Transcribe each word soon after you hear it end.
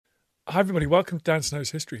Hi everybody, welcome to Dan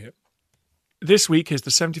Snow's History Hit. This week is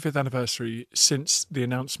the 75th anniversary since the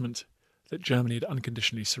announcement that Germany had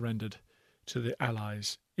unconditionally surrendered to the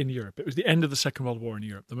Allies in Europe. It was the end of the Second World War in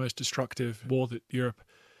Europe, the most destructive war that Europe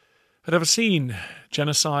had ever seen.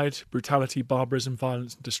 Genocide, brutality, barbarism,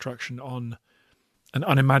 violence and destruction on an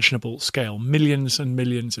unimaginable scale. Millions and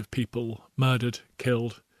millions of people murdered,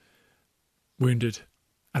 killed, wounded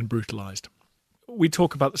and brutalised. We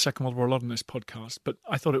talk about the Second World War a lot on this podcast, but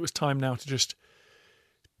I thought it was time now to just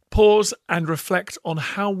pause and reflect on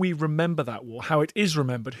how we remember that war, how it is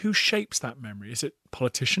remembered, who shapes that memory. Is it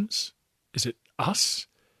politicians? Is it us?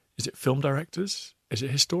 Is it film directors? Is it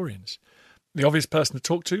historians? The obvious person to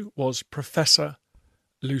talk to was Professor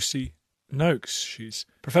Lucy Noakes. She's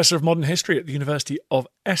Professor of Modern History at the University of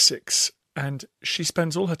Essex, and she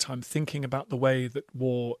spends all her time thinking about the way that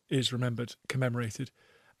war is remembered, commemorated,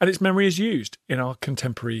 and its memory is used in our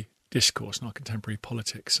contemporary discourse, in our contemporary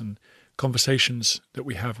politics and conversations that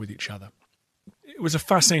we have with each other. It was a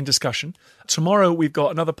fascinating discussion. Tomorrow we've got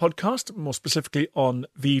another podcast, more specifically on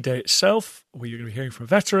V-Day itself. We're going to be hearing from a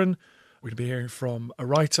veteran. We're going to be hearing from a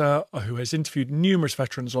writer who has interviewed numerous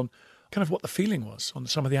veterans on kind of what the feeling was, on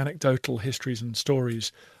some of the anecdotal histories and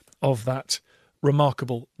stories of that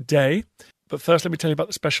remarkable day. But first, let me tell you about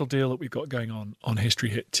the special deal that we've got going on History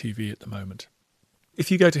Hit TV at the moment. If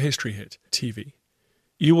you go to History Hit TV,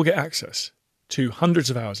 you will get access to hundreds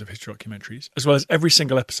of hours of history documentaries, as well as every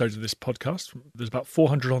single episode of this podcast. There's about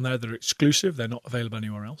 400 on there that are exclusive. They're not available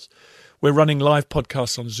anywhere else. We're running live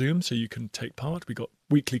podcasts on Zoom, so you can take part. We've got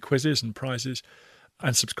weekly quizzes and prizes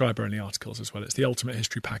and subscriber-only articles as well. It's the ultimate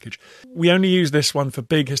history package. We only use this one for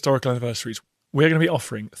big historical anniversaries. We're going to be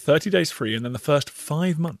offering 30 days free and then the first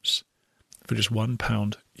 5 months for just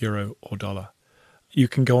 £1, euro or dollar. You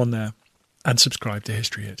can go on there and subscribe to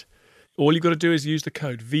History Hit. All you've got to do is use the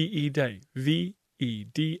code VEDAY,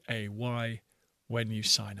 VEDAY, when you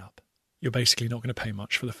sign up. You're basically not going to pay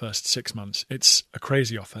much for the first 6 months. It's a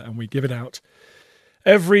crazy offer, and we give it out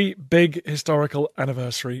every big historical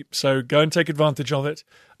anniversary. So go and take advantage of it.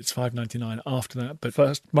 It's $5.99 after that, but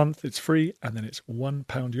first month it's free, and then it's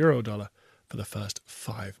 £1, euro, or dollar for the first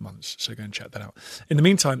 5 months. So go and check that out. In the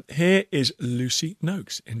meantime, here is Lucy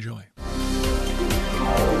Noakes. Enjoy.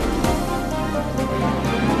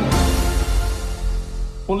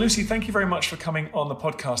 Well, Lucy, thank you very much for coming on the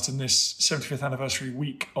podcast in this 75th anniversary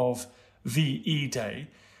week of VE Day.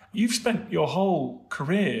 You've spent your whole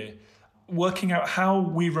career working out how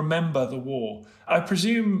we remember the war. I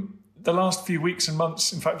presume the last few weeks and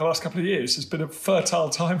months, in fact, the last couple of years, has been a fertile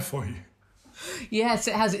time for you. Yes,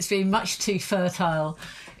 it has. It's been much too fertile,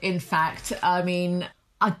 in fact. I mean,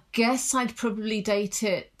 I guess I'd probably date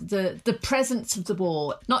it the presence of the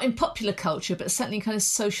war, not in popular culture, but certainly kind of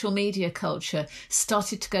social media culture,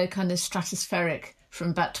 started to go kind of stratospheric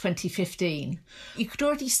from about 2015. You could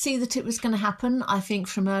already see that it was going to happen, I think,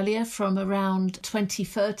 from earlier, from around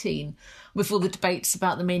 2013, with all the debates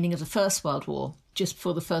about the meaning of the First World War, just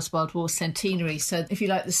before the First World War centenary. So, if you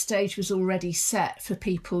like, the stage was already set for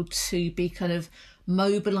people to be kind of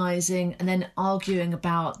mobilising and then arguing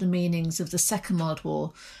about the meanings of the Second World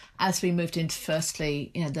War as we moved into,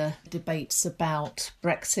 firstly, the debates about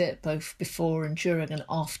Brexit, both before and during and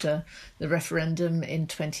after the referendum in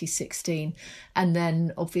 2016. And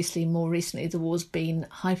then, obviously, more recently, the war's been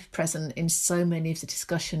hyper-present in so many of the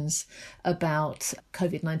discussions about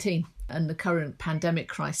COVID-19 and the current pandemic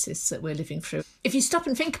crisis that we're living through. If you stop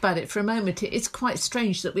and think about it for a moment, it's quite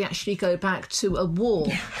strange that we actually go back to a war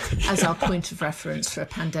as our point of reference for a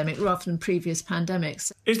pandemic rather than previous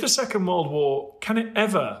pandemics. Is the Second World War, can it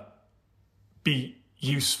ever be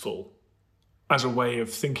useful as a way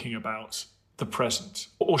of thinking about the present?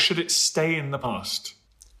 Or should it stay in the past?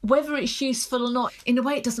 Whether it's useful or not, in a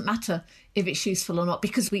way it doesn't matter if it's useful or not,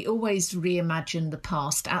 because we always reimagine the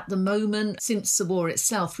past. At the moment, since the war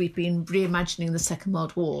itself, we've been reimagining the Second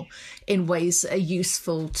World War in ways that are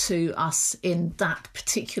useful to us in that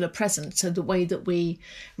particular present. So the way that we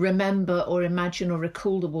remember or imagine or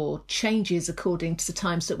recall the war changes according to the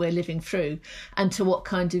times that we're living through and to what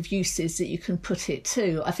kind of uses that you can put it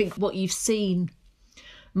to. I think what you've seen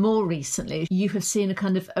more recently, you have seen a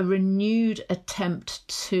kind of a renewed attempt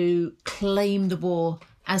to claim the war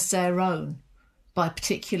as their own by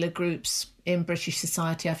particular groups in British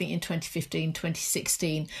society, I think in 2015,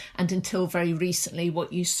 2016, and until very recently,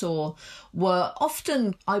 what you saw were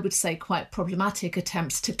often, I would say, quite problematic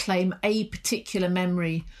attempts to claim a particular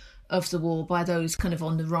memory of the war by those kind of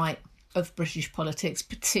on the right of British politics,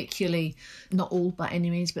 particularly, not all by any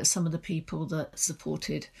means, but some of the people that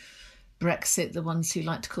supported Brexit, the ones who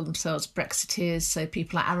like to call themselves Brexiteers, so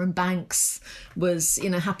people like Aaron Banks was,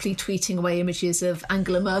 happily tweeting away images of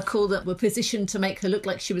Angela Merkel that were positioned to make her look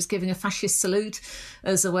like she was giving a fascist salute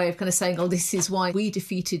as a way of kind of saying, oh, this is why we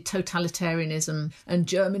defeated totalitarianism and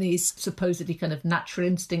Germany's supposedly kind of natural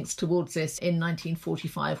instincts towards this in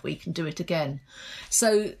 1945. We can do it again.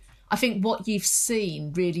 So I think what you've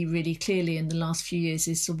seen really, really clearly in the last few years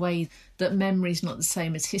is the way that memory is not the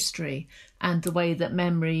same as history, and the way that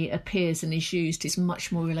memory appears and is used is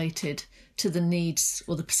much more related to the needs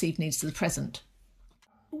or the perceived needs of the present.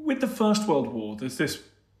 With the First World War, there's this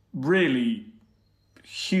really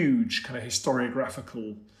huge kind of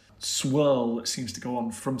historiographical swirl that seems to go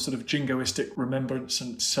on from sort of jingoistic remembrance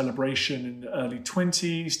and celebration in the early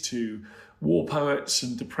 20s to war poets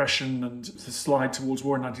and depression and the slide towards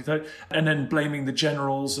war in 1930, and then blaming the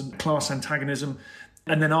generals and class antagonism,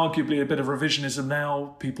 and then arguably a bit of revisionism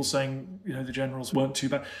now, people saying, the generals weren't too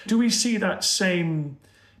bad. Do we see that same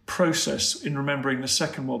process in remembering the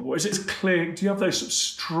Second World War? Is it clear, do you have those sort of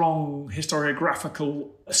strong historiographical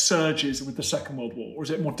surges with the Second World War, or is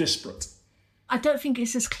it more disparate? I don't think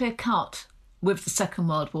it's as clear-cut with the Second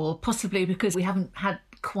World War, possibly because we haven't had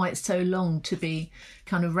quite so long to be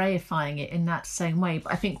kind of reifying it in that same way.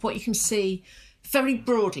 But I think what you can see very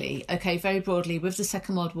broadly with the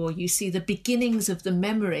Second World War, you see the beginnings of the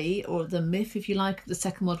memory or the myth, if you like, of the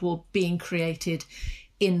Second World War being created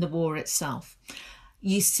in the war itself.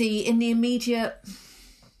 You see in the immediate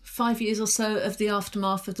 5 years or so of the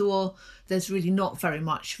aftermath of the war, there's really not very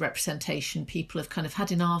much representation. People have kind of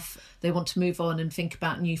had enough. They want to move on and think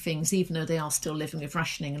about new things, even though they are still living with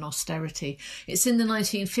rationing and austerity. It's in the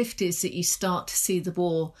 1950s that you start to see the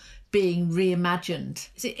war being reimagined.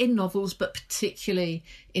 Is it in novels, but particularly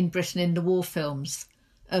in Britain in the war films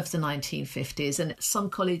of the 1950s? And some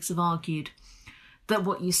colleagues have argued that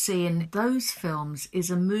what you see in those films is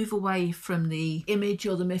a move away from the image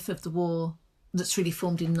or the myth of the war that's really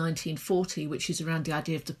formed in 1940, which is around the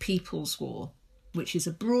idea of the People's War, which is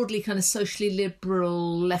a broadly kind of socially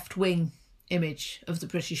liberal left-wing image of the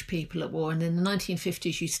British people at war. And in the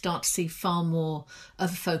 1950s, you start to see far more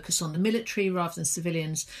of a focus on the military rather than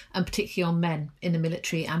civilians, and particularly on men in the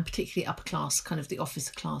military, and particularly upper class, kind of the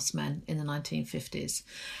officer class men in the 1950s.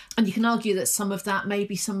 And you can argue that some of that,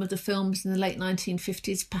 maybe some of the films in the late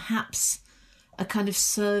 1950s, perhaps are kind of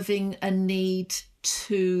serving a need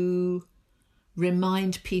to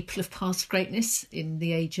remind people of past greatness in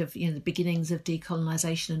the age of, the beginnings of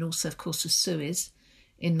decolonisation, and also, of course, of Suez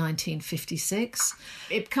in 1956.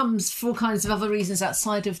 It comes for all kinds of other reasons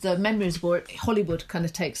outside of the memories war. Hollywood kind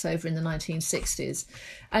of takes over in the 1960s.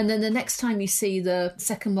 And then the next time you see the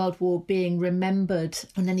Second World War being remembered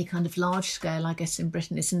on any kind of large scale, I guess, in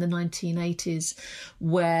Britain, is in the 1980s,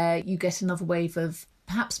 where you get another wave of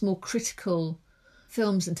perhaps more critical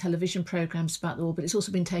films and television programmes about the war, but it's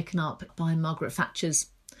also been taken up by Margaret Thatcher's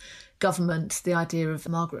government, the idea of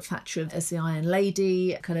Margaret Thatcher as the Iron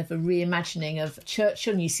Lady, kind of a reimagining of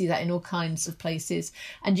Churchill, and you see that in all kinds of places.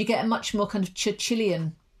 And you get a much more kind of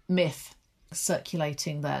Churchillian myth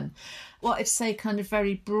circulating then. What I'd say kind of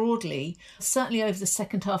very broadly, certainly over the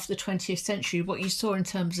second half of the 20th century, what you saw in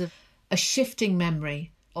terms of a shifting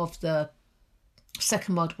memory of the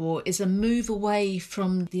Second World War is a move away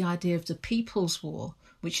from the idea of the People's War,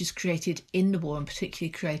 which is created in the war and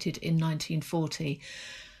particularly created in 1940.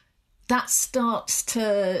 That starts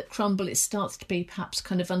to crumble. It starts to be perhaps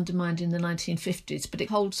kind of undermined in the 1950s, but it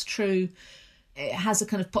holds true. It has a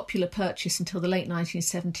kind of popular purchase until the late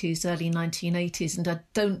 1970s, early 1980s, and I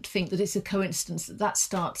don't think that it's a coincidence that that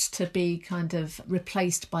starts to be kind of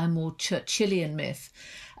replaced by a more Churchillian myth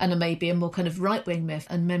and maybe a more kind of right-wing myth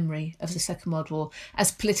and memory of the Second World War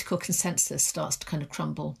as political consensus starts to kind of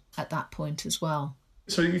crumble at that point as well.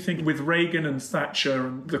 So you think with Reagan and Thatcher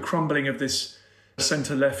and the crumbling of this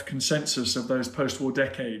centre-left consensus of those post-war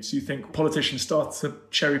decades, you think politicians start to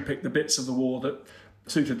cherry-pick the bits of the war that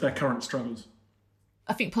suited their current struggles?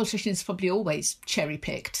 I think politicians probably always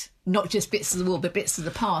cherry-picked, not just bits of the war, but bits of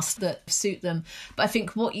the past that suit them. But I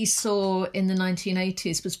think what you saw in the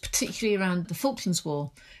 1980s was particularly around the Falklands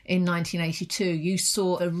War in 1982. You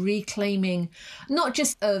saw a reclaiming, not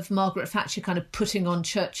just of Margaret Thatcher kind of putting on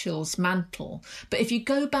Churchill's mantle, but if you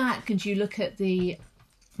go back and you look at the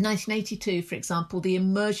 1982, for example, the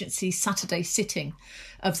emergency Saturday sitting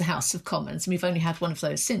of the House of Commons, and we've only had one of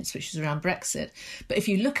those since, which was around Brexit. But if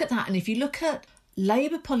you look at that, and if you look at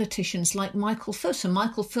Labour politicians like Michael Foot, and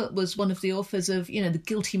Michael Foot was one of the authors of, The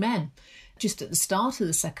Guilty Men, just at the start of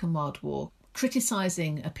the Second World War,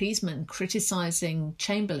 criticising appeasement, criticising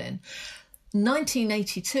Chamberlain.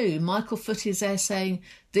 1982, Michael Foot is there saying,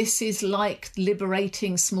 this is like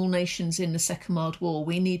liberating small nations in the Second World War.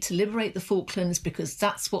 We need to liberate the Falklands because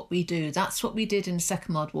that's what we do. That's what we did in the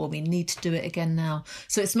Second World War. We need to do it again now.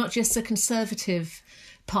 So it's not just the Conservative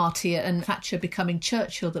Party and Thatcher becoming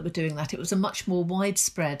Churchill that were doing that. It was a much more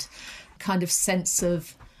widespread kind of sense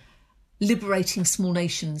of liberating small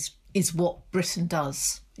nations is what Britain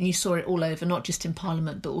does. And you saw it all over, not just in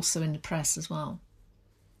Parliament, but also in the press as well.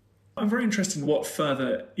 I'm very interested in what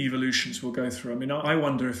further evolutions we'll go through. I mean, I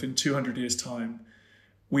wonder if in 200 years' time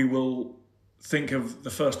we will think of the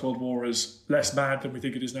First World War as less bad than we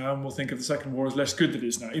think it is now, and we'll think of the Second War as less good than it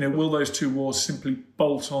is now. Will those two wars simply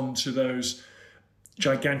bolt on to those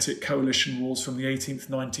gigantic coalition wars from the 18th,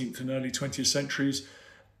 19th and early 20th centuries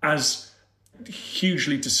as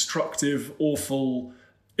hugely destructive, awful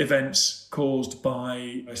events caused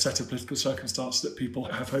by a set of political circumstances that people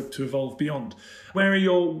have hoped to evolve beyond? Where are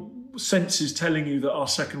your senses telling you that our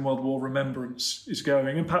Second World War remembrance is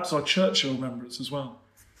going, and perhaps our Churchill remembrance as well?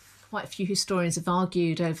 Quite a few historians have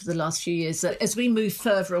argued over the last few years that as we move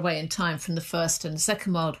further away in time from the First and the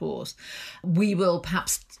Second World Wars, we will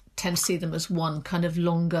perhaps tend to see them as one kind of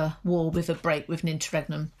longer war with a break, with an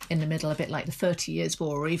interregnum in the middle, a bit like the 30 Years'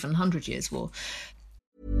 War or even 100 Years' War.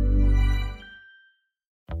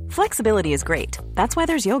 Flexibility is great. That's why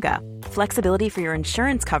there's yoga. Flexibility for your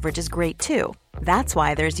insurance coverage is great too. That's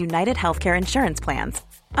why there's United Healthcare Insurance Plans.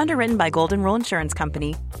 Underwritten by Golden Rule Insurance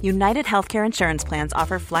Company, United Healthcare Insurance Plans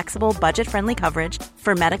offer flexible, budget-friendly coverage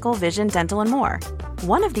for medical, vision, dental, and more.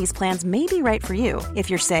 One of these plans may be right for you if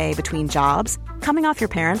you're, say, between jobs, coming off your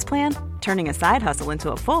parents' plan, turning a side hustle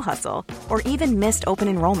into a full hustle, or even missed open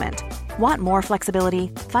enrollment. Want more flexibility?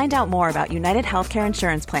 Find out more about United Healthcare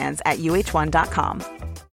Insurance Plans at uh1.com.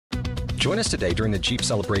 Join us today during the Jeep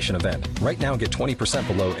Celebration event. Right now, get 20%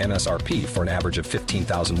 below MSRP for an average of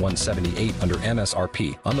 $15,178 under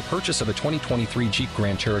MSRP on the purchase of a 2023 Jeep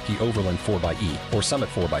Grand Cherokee Overland 4xE or Summit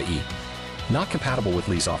 4xE. Not compatible with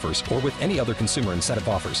lease offers or with any other consumer incentive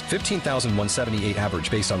offers. $15,178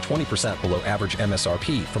 average based on 20% below average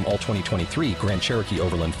MSRP from all 2023 Grand Cherokee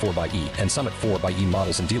Overland 4xE and Summit 4xE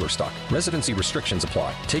models in dealer stock. Residency restrictions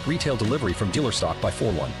apply. Take retail delivery from dealer stock by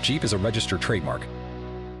 4/1. Jeep is a registered trademark.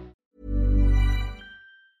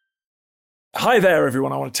 Hi there,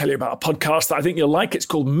 everyone. I want to tell you about a podcast that I think you'll like. It's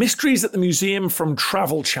called Mysteries at the Museum from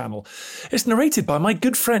Travel Channel. It's narrated by my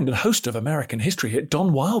good friend and host of American History Hit,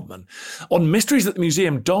 Don Wildman. On Mysteries at the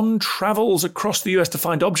Museum, Don travels across the US to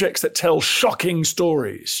find objects that tell shocking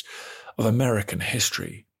stories of American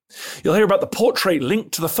history. You'll hear about the portrait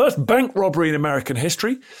linked to the first bank robbery in American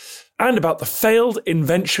history, and about the failed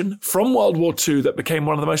invention from World War II that became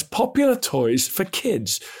one of the most popular toys for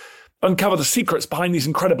kids. Uncover the secrets behind these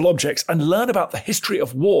incredible objects and learn about the history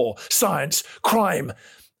of war, science, crime,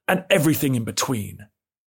 and everything in between.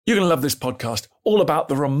 You're going to love this podcast, all about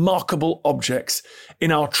the remarkable objects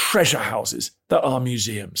in our treasure houses that are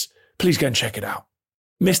museums. Please go and check it out.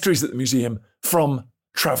 Mysteries at the Museum from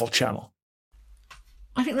Travel Channel.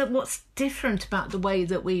 I think that what's different about the way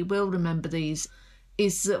that we will remember these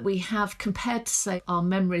is that we have, compared to, say, our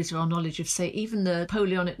memories or our knowledge of, say, even the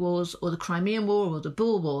Napoleonic Wars or the Crimean War or the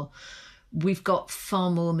Boer War, we've got far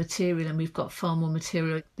more material, and we've got far more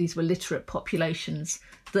material. These were literate populations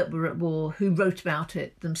that were at war who wrote about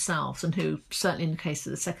it themselves, and who, certainly in the case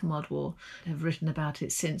of the Second World War, have written about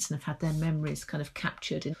it since and have had their memories kind of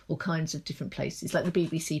captured in all kinds of different places, like the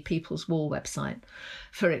BBC People's War website,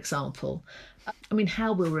 for example. I mean,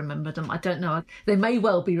 how we'll remember them, I don't know. They may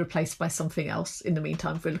well be replaced by something else in the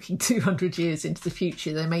meantime. If we're looking 200 years into the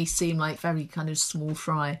future, they may seem like very kind of small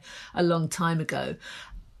fry a long time ago.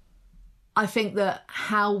 I think that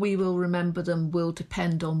how we will remember them will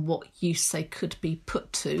depend on what use they could be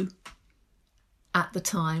put to at the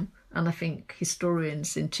time. And I think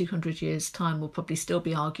historians in 200 years' time will probably still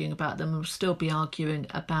be arguing about them, and will still be arguing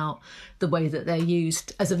about the way that they're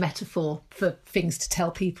used as a metaphor for things to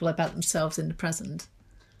tell people about themselves in the present.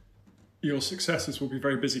 Your successors will be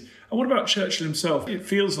very busy. And what about Churchill himself? It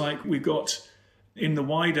feels like we've got, in the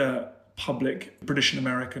wider public, British and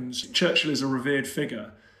Americans, Churchill is a revered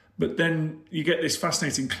figure. But then you get this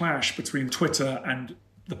fascinating clash between Twitter and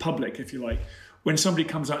the public, if you like, when somebody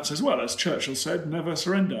comes out and says, well, as Churchill said, never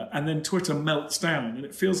surrender. And then Twitter melts down. And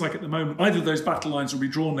it feels like at the moment, either those battle lines will be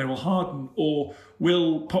drawn, they will harden, or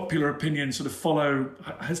will popular opinion sort of follow,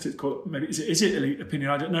 I hesitate to call it, maybe, is it elite opinion?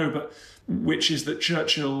 I don't know, but which is that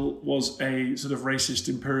Churchill was a sort of racist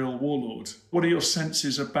imperial warlord. What are your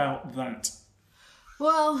senses about that?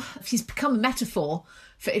 Well, he's become a metaphor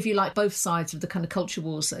for, if you like, both sides of the kind of culture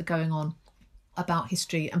wars that are going on about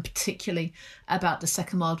history and particularly about the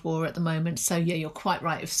Second World War at the moment. So, yeah, you're quite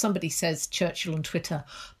right. If somebody says Churchill on Twitter,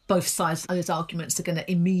 both sides of those arguments are going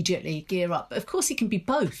to immediately gear up. But of course, he can be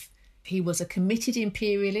both. He was a committed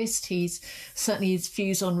imperialist. Certainly his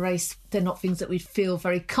views on race, they're not things that we'd feel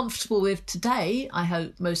very comfortable with today, I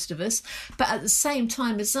hope, most of us. But at the same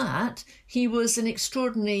time as that, he was an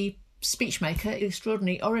extraordinary speechmaker,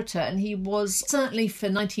 extraordinary orator, and he was certainly for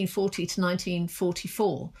 1940 to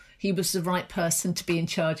 1944, he was the right person to be in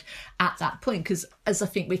charge at that point, because as I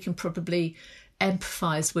think we can probably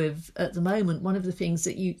empathise with at the moment, one of the things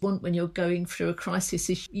that you want when you're going through a crisis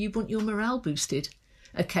is you want your morale boosted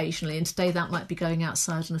occasionally, and today that might be going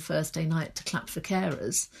outside on a Thursday night to clap for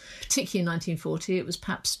carers. Particularly in 1940, it was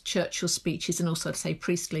perhaps Churchill's speeches and also, I'd say,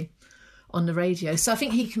 Priestley on the radio. So I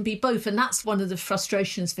think he can be both, and that's one of the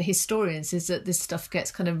frustrations for historians, is that this stuff gets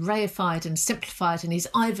kind of reified and simplified, and he's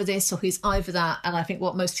either this or he's either that. And I think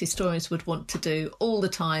what most historians would want to do all the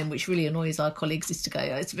time, which really annoys our colleagues, is to go,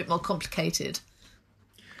 oh, it's a bit more complicated.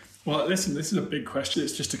 Well, listen, this is a big question.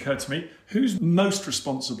 It's just occurred to me. Who's most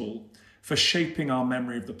responsible for shaping our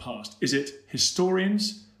memory of the past? Is it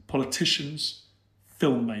historians, politicians,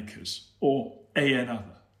 filmmakers, or another?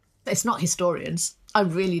 It's not historians. I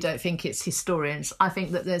really don't think it's historians. I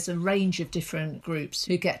think that there's a range of different groups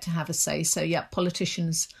who get to have a say. So, yeah,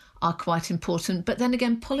 politicians are quite important. But then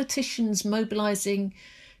again, politicians mobilising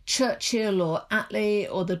Churchill or Attlee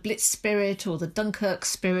or the Blitz spirit or the Dunkirk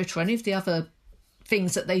spirit or any of the other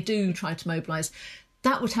things that they do try to mobilise,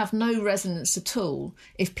 that would have no resonance at all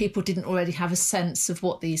if people didn't already have a sense of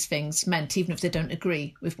what these things meant, even if they don't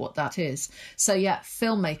agree with what that is. So, yeah,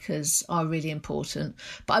 filmmakers are really important.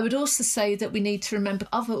 But I would also say that we need to remember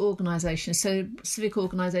other organisations, so civic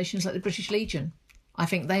organisations like the British Legion. I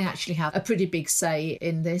think they actually have a pretty big say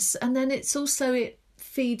in this. And then it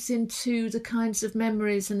feeds into the kinds of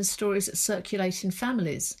memories and the stories that circulate in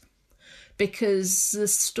families. Because the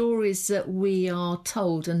stories that we are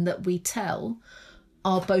told and that we tell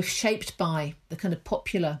are both shaped by the kind of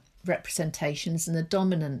popular representations and the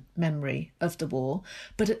dominant memory of the war,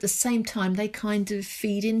 but at the same time they kind of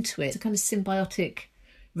feed into it. It's a kind of symbiotic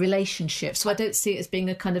relationship. So I don't see it as being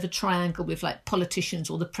a kind of a triangle with like politicians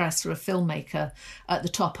or the press or a filmmaker at the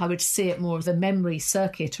top. I would see it more as a memory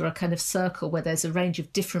circuit or a kind of circle where there's a range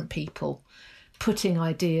of different people putting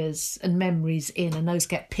ideas and memories in, and those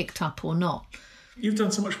get picked up or not. You've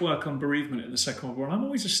done so much work on bereavement in the Second World War, and I'm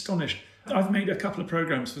always astonished. I've made a couple of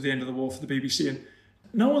programmes for the end of the war for the BBC, and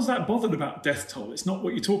no one's that bothered about death toll. It's not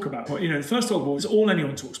what you talk about. You know, the First World War is all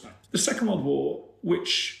anyone talks about. The Second World War,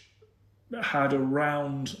 which had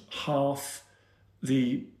around half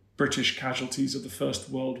the British casualties of the First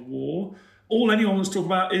World War, all anyone wants to talk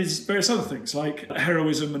about is various other things, like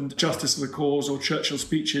heroism and justice of the cause or Churchill's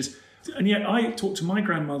speeches. And yet I talked to my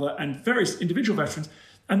grandmother and various individual veterans,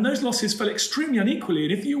 and those losses fell extremely unequally.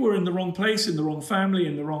 And if you were in the wrong place, in the wrong family,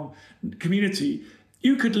 in the wrong community,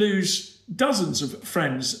 you could lose dozens of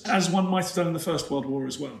friends, as one might have done in the First World War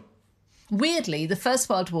as well. Weirdly, the First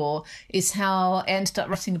World War is how I ended up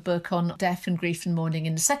writing a book on death and grief and mourning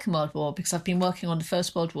in the Second World War, because I've been working on the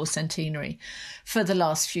First World War centenary for the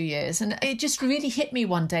last few years. And it just really hit me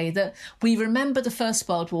one day that we remember the First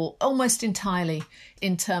World War almost entirely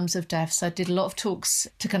in terms of deaths. I did a lot of talks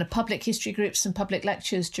to kind of public history groups and public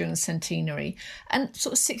lectures during the centenary, and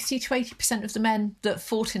sort of 60 to 80% of the men that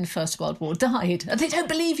fought in the First World War died. And they don't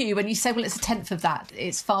believe you when you say, well, it's a tenth of that.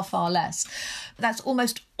 It's far, far less. That's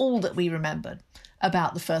almost all that we remembered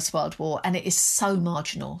about the First World War, and it is so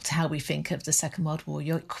marginal to how we think of the Second World War.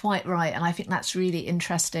 You're quite right, and I think that's really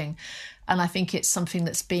interesting, and I think it's something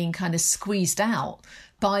that's being kind of squeezed out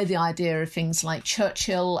by the idea of things like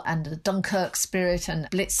Churchill and the Dunkirk spirit and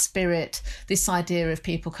Blitz spirit, this idea of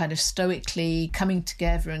people kind of stoically coming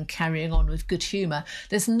together and carrying on with good humour.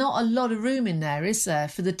 There's not a lot of room in there, is there,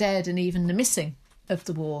 for the dead and even the missing of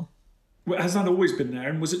the war? Well, has that always been there?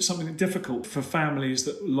 And was it something difficult for families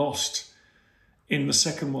that lost in the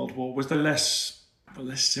Second World War? Was there less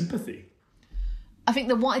sympathy? I think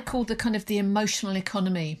that what I call the kind of the emotional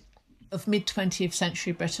economy of mid-20th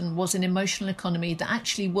century Britain was an emotional economy that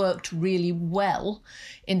actually worked really well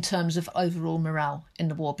in terms of overall morale in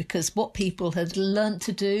the war, because what people had learnt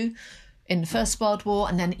to do in the First World War,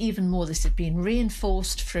 and then even more, this had been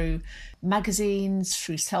reinforced through magazines,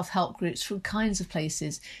 through self-help groups, through kinds of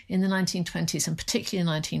places in the 1920s and particularly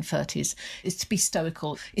the 1930s, is to be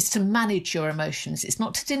stoical. It's to manage your emotions. It's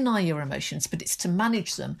not to deny your emotions, but it's to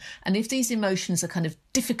manage them. And if these emotions are kind of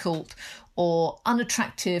difficult or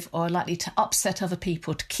unattractive or likely to upset other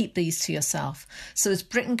people to keep these to yourself. So as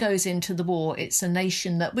Britain goes into the war, it's a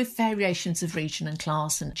nation that, with variations of region and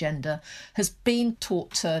class and gender, has been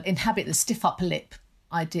taught to inhabit the stiff upper lip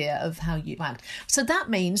idea of how you act. So that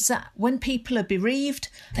means that when people are bereaved,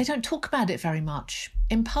 they don't talk about it very much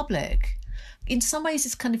in public. In some ways,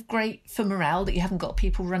 it's kind of great for morale that you haven't got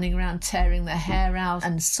people running around tearing their hair out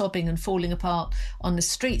and sobbing and falling apart on the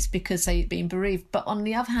streets because they've been bereaved. But on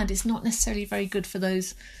the other hand, it's not necessarily very good for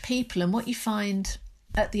those people. And what you find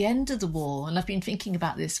at the end of the war, and I've been thinking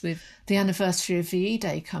about this with the anniversary of VE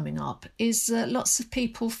Day coming up, is that lots of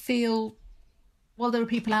people feel, while there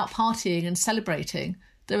are people out partying and celebrating,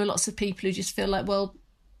 there are lots of people who just feel like, well,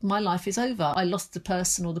 my life is over. I lost the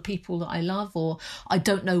person or the people that I love, or I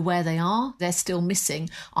don't know where they are. They're still missing.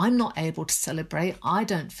 I'm not able to celebrate. I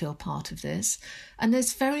don't feel part of this. And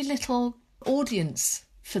there's very little audience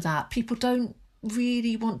for that. People don't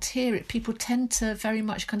really want to hear it. People tend to very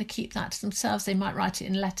much kind of keep that to themselves. They might write it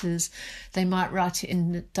in letters. They might write it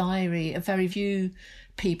in a diary. A very few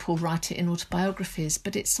people write it in autobiographies,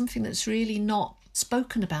 but it's something that's really not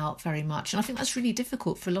spoken about very much. And I think that's really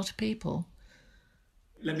difficult for a lot of people.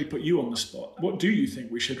 Let me put you on the spot. What do you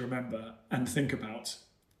think we should remember and think about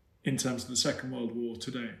in terms of the Second World War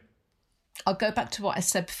today? I'll go back to what I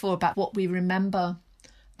said before about what we remember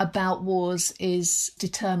about wars is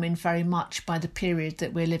determined very much by the period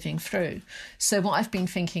that we're living through. So what I've been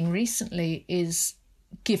thinking recently is,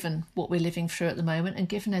 given what we're living through at the moment, and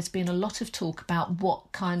given there's been a lot of talk about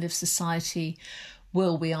what kind of society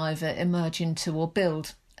will we either emerge into or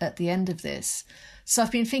build at the end of this. So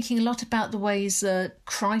I've been thinking a lot about the ways that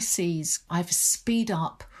crises either speed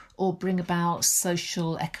up or bring about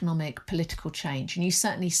social, economic, political change. And you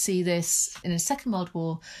certainly see this in the Second World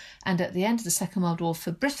War and at the end of the Second World War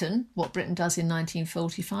for Britain. What Britain does in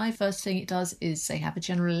 1945, first thing it does is they have a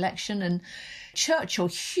general election, and Churchill,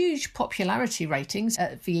 huge popularity ratings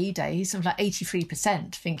at VE Day, something like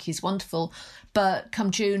 83%, think he's wonderful. But come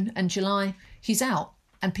June and July, he's out.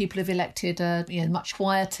 And people have elected a much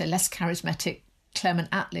quieter, less charismatic Clement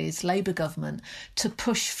Attlee's Labour government to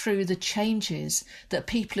push through the changes that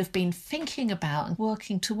people have been thinking about and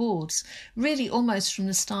working towards, really almost from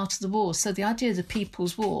the start of the war. So the idea of the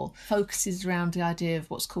People's War focuses around the idea of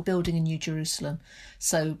what's called building a new Jerusalem.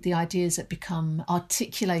 So the ideas that become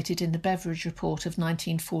articulated in the Beveridge Report of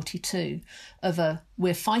 1942 of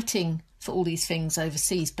we're fighting for all these things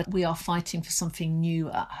overseas, but we are fighting for something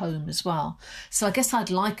new at home as well. So I guess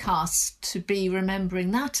I'd like us to be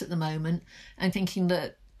remembering that at the moment and thinking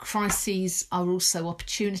that crises are also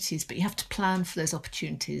opportunities, but you have to plan for those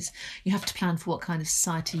opportunities. You have to plan for what kind of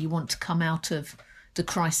society you want to come out of the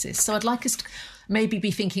crisis. So I'd like us to maybe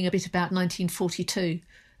be thinking a bit about 1942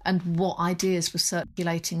 and what ideas were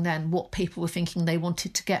circulating then, what people were thinking they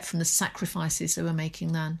wanted to get from the sacrifices they were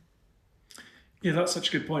making then. Yeah, that's such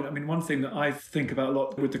a good point. I mean, one thing that I think about a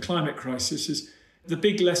lot with the climate crisis is the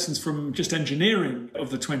big lessons from just engineering of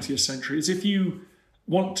the 20th century is if you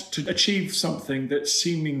want to achieve something that's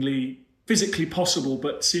seemingly physically possible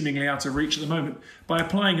but seemingly out of reach at the moment, by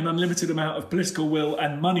applying an unlimited amount of political will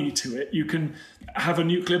and money to it, you can have a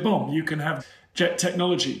nuclear bomb, you can have jet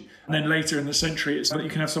technology. And then later in the century, it's that you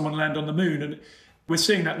can have someone land on the moon. And we're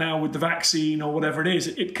seeing that now with the vaccine or whatever it is.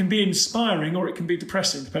 It can be inspiring or it can be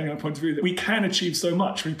depressing, depending on the point of view, that we can achieve so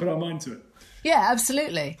much when we put our mind to it. Yeah,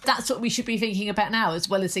 absolutely. That's what we should be thinking about now, as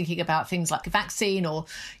well as thinking about things like a vaccine or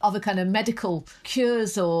other kind of medical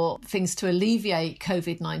cures or things to alleviate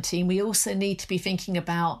COVID-19. We also need to be thinking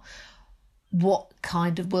about what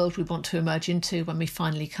kind of world we want to emerge into when we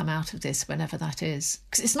finally come out of this, whenever that is.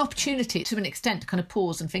 Because it's an opportunity to an extent to kind of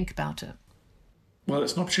pause and think about it. Well,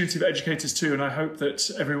 it's an opportunity for educators too, and I hope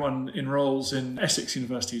that everyone enrolls in Essex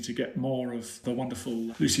University to get more of the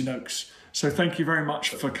wonderful Lucy Noakes. So thank you very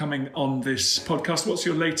much for coming on this podcast. What's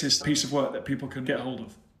your latest piece of work that people can get hold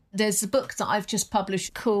of? There's a book that I've just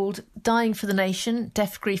published called Dying for the Nation,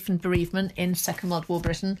 Death, Grief and Bereavement in Second World War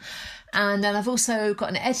Britain. And then I've also got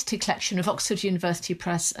an edited collection of Oxford University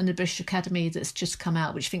Press and the British Academy that's just come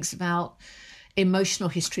out, which thinks about emotional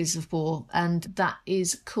histories of war, and that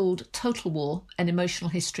is called Total War, an Emotional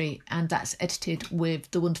History, and that's edited with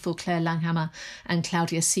the wonderful Claire Langhammer and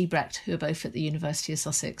Claudia Siebrecht, who are both at the University of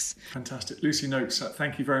Sussex. Fantastic. Lucy Noakes,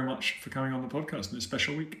 thank you very much for coming on the podcast in a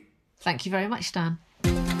special week. Thank you very much, Dan.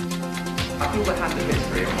 I feel the hand of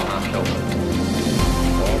history on our shoulders.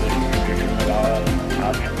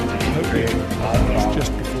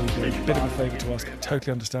 Just before we do, a bit of a favour to ask. I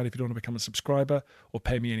totally understand if you don't want to become a subscriber or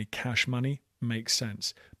pay me any cash money. makes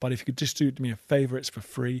sense. But if you could just do me a favour, it's for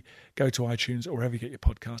free. Go to iTunes or wherever you get your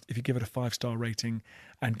podcast. If you give it a 5-star rating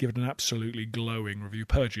and give it an absolutely glowing review,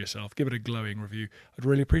 purge yourself, give it a glowing review. I'd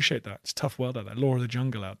really appreciate that. It's a tough world out there, law of the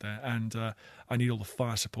jungle out there, and I need all the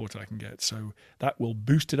fire support I can get. So that will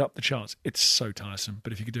boost it up the charts. It's so tiresome,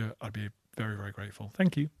 but if you could do it, I'd be very, very grateful.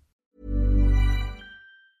 Thank you.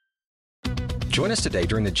 Join us today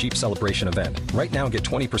during the Jeep Celebration event. Right now, get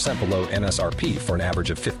 20% below MSRP for an average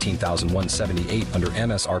of $15,178 under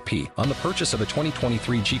MSRP on the purchase of a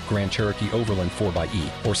 2023 Jeep Grand Cherokee Overland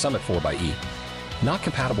 4xE or Summit 4xE. Not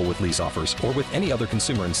compatible with lease offers or with any other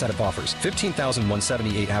consumer incentive offers.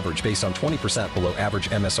 $15,178 average based on 20% below average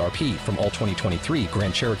MSRP from all 2023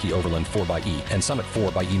 Grand Cherokee Overland 4xE and Summit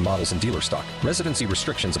 4xE models in dealer stock. Residency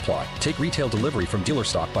restrictions apply. Take retail delivery from dealer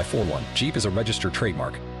stock by 4/1. Jeep is a registered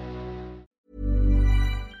trademark.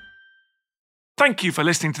 Thank you for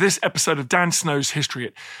listening to this episode of Dan Snow's History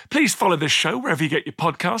Hit. Please follow this show wherever you get your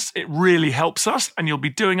podcasts. It really helps us, and you'll be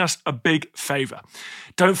doing us a big favour.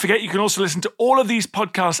 Don't forget, you can also listen to all of these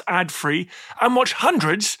podcasts ad-free and watch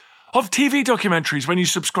hundreds of TV documentaries when you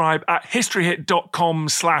subscribe at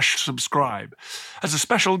historyhit.com/subscribe. As a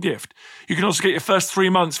special gift, you can also get your first 3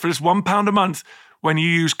 months for just £1 a month when you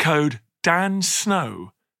use code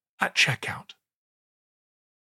DANSNOW at checkout.